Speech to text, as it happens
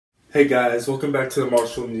Hey guys, welcome back to the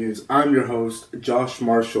Marshall News. I'm your host, Josh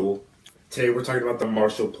Marshall. Today we're talking about the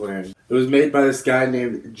Marshall Plan. It was made by this guy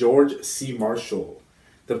named George C. Marshall.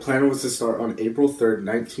 The plan was to start on April 3rd,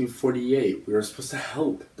 1948. We were supposed to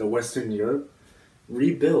help the Western Europe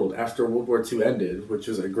rebuild after World War II ended, which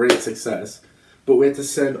was a great success. But we had to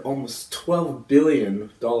send almost $12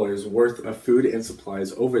 billion worth of food and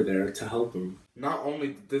supplies over there to help them. Not only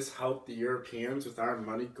did this help the Europeans with our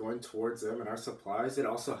money going towards them and our supplies, it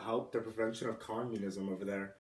also helped the prevention of communism over there.